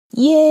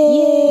Yay!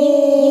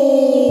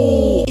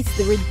 It's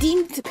the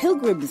Redeemed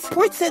Pilgrims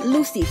Port St.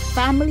 Lucie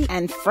Family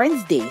and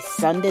Friends Day,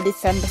 Sunday,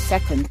 December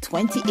 2nd,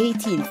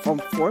 2018, from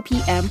 4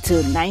 p.m.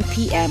 to 9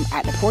 p.m.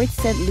 at the Port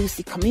St.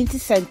 Lucie Community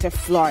Center,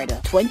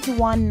 Florida,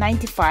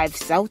 2195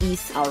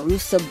 Southeast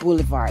Arusa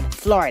Boulevard,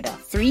 Florida,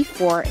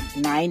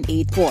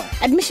 34984.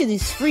 Admission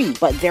is free,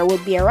 but there will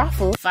be a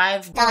raffle.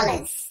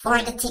 $5 for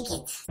the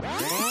ticket.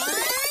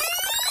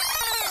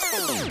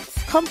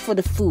 Come for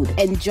the food,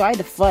 enjoy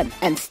the fun,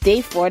 and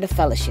stay for the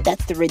fellowship.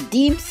 That's the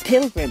Redeemed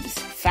Pilgrims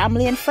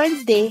Family and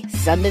Friends Day,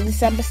 Sunday,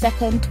 December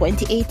 2nd,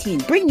 2018.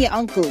 Bring your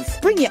uncles,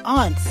 bring your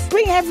aunts,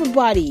 bring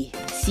everybody.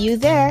 See you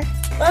there.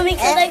 Mommy,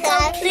 can I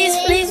come? Please,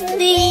 please,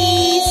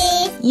 please.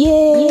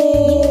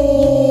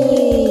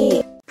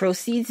 Yay!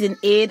 Proceeds in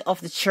aid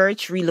of the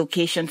Church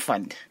Relocation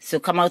Fund. So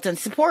come out and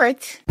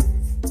support.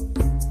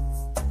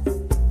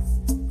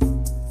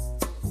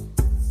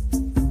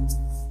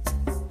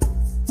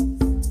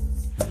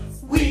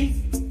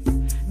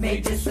 May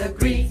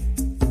disagree,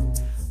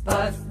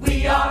 but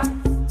we are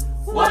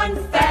one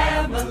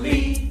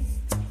family.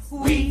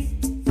 We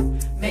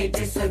may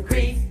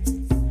disagree,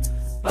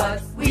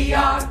 but we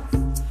are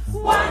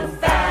one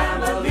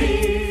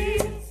family.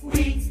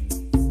 We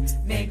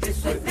may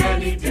disagree with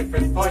many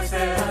different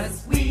voices.